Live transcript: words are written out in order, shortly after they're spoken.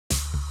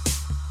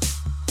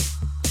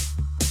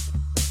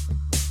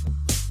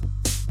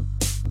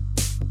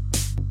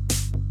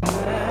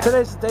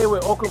Today's the day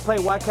where Auckland play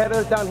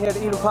Waikato down here at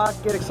Eden Park.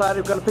 Get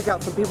excited, we're going to pick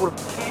out some people to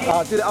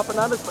do the up and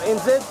unders for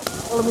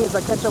NZ. All of me is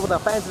I catch up with our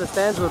fans in the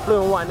stands with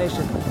Blue and White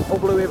Nation. All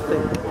blue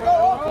everything. Go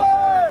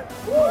Auckland!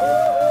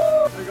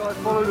 Hey guys,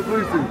 follow the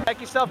BLUESdude. Back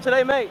yourself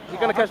today, mate.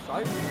 You're going to catch...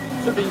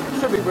 Should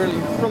be really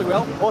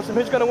well. Awesome.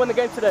 Who's going to win the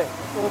game today?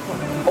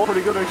 Auckland.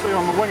 Pretty good actually,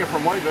 I'm a winger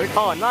from way back.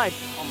 Oh, nice.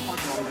 I'm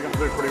hoping I'm going to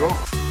do pretty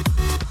well.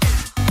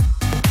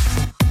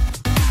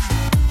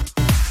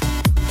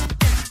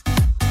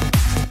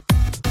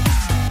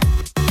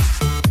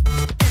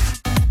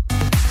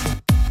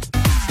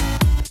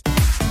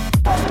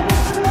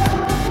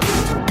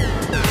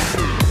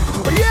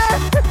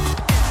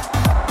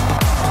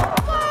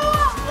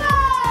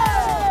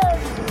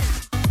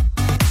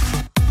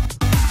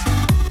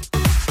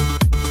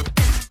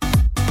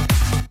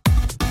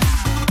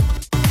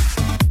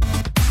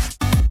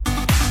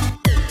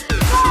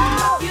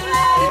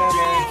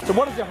 So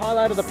what is your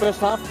highlight of the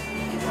first half,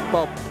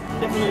 Bob?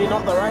 Definitely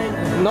not the rain.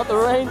 Not the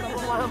rain?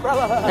 My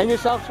umbrella. And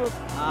yourself, Sean?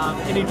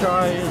 Any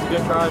try is a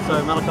good try,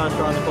 so Malachi's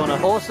try in the corner.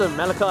 Awesome,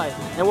 Malachi.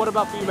 And what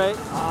about for you, mate?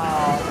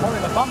 Probably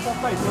the bump off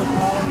face.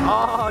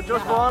 Oh,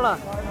 Josh Moala.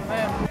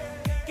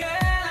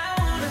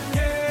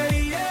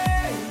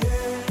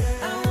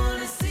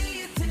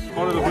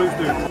 Follow the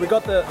BLUESdude. We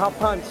got the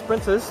half-pint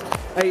sprinters.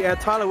 Hey,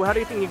 Tyler, how do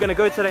you think you're going to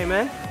go today,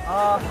 man?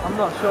 I'm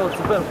not sure, it's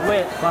a bit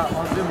wet, but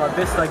I'll do my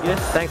best, I guess.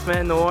 Thanks,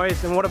 man, no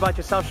worries. And what about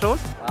yourself, Sean?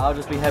 I'll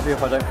just be happy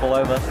if I don't fall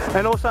over.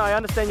 And also, I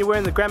understand you're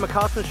wearing the Grandma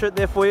Carlton shirt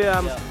there for you.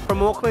 Yeah.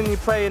 From Auckland, you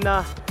play in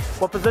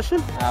what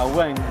position?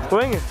 Wing.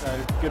 Wing.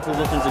 So, good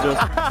position to do it.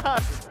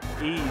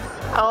 Ease.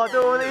 Oh,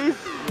 do all these?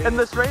 Yeah. In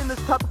this rain, this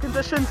type of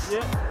conditions?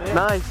 Yeah.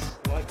 Nice.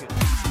 I like it.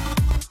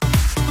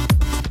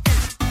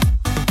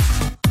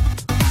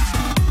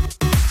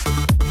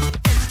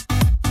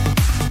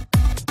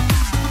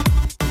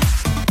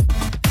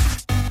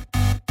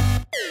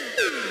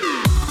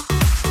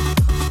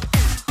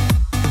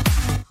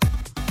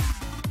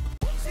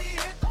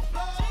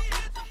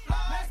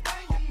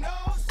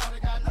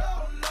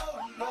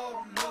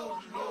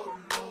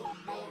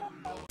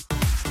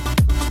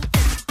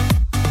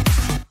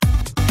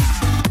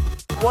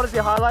 What is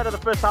your highlight of the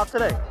first half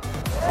today?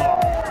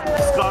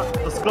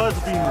 The skies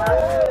have been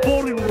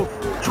falling with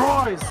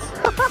tries.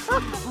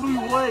 Blue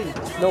way.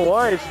 No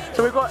worries.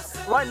 So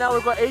right now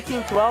we've got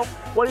 18-12.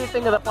 What do you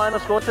think of the final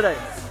score today?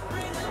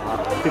 I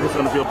think it's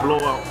going to be a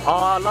blowout. Oh,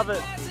 I love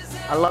it.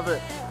 I love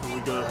it. Here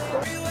we go.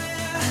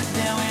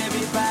 Now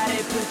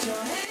everybody put your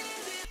hands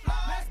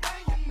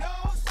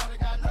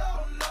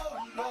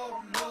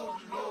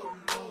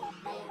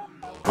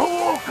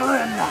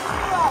Auckland!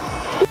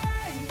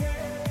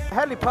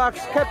 Hadleigh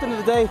Parks, captain of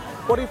the day.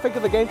 What do you think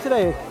of the game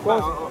today?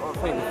 I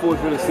think the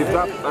forwards really stepped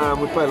up.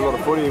 We played a lot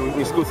of footy.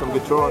 We scored some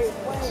good tries.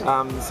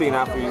 The second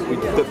half we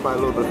did play a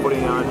little bit of footy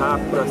in our own half,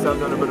 put ourselves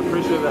under a bit of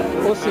pressure. But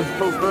Awesome.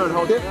 Pulled through and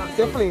hold it out.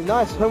 Definitely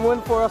nice home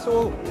win for us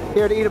all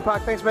here at Eden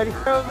Park. Thanks, matey.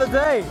 Player of the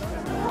day.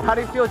 How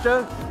do you feel,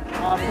 Joe?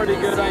 Pretty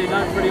good, you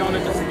know, pretty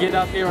honoured just to get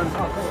out there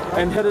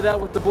and hit it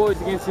out with the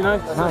boys against, you know,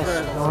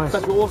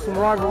 such an awesome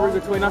rivalry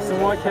between us and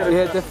Waikato.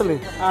 Yeah, definitely.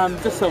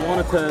 Just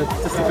wanted to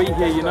be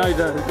here, you know,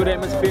 the good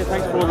atmosphere.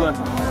 Thanks for all the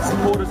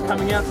supporters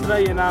coming out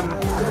today, and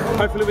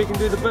hopefully we can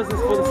do the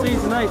business for the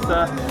season, eh?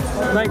 So,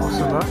 thanks.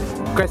 Awesome,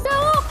 right? Great. Go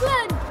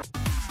Auckland!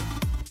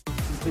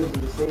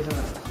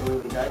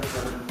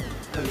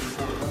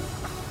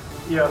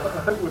 Yeah,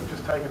 I think we've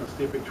just taken a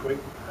step each week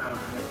in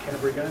that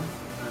Canterbury game.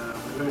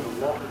 We learned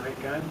a lot in that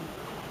game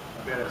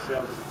about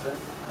ourselves as a team.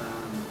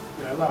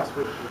 You know, last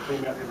week the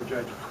team out the average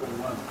age of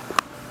 21.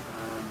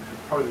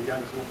 It's probably the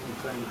youngest Auckland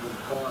team of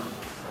all time.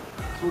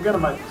 So we're going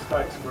to make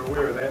mistakes and we're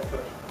aware of that,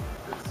 but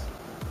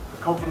the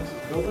confidence is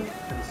building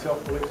and the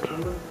self-belief is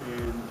building,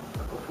 and a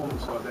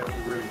performance like that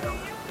will really help.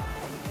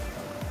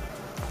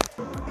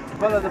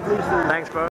 Follow the BLUESdude. Thanks, bro.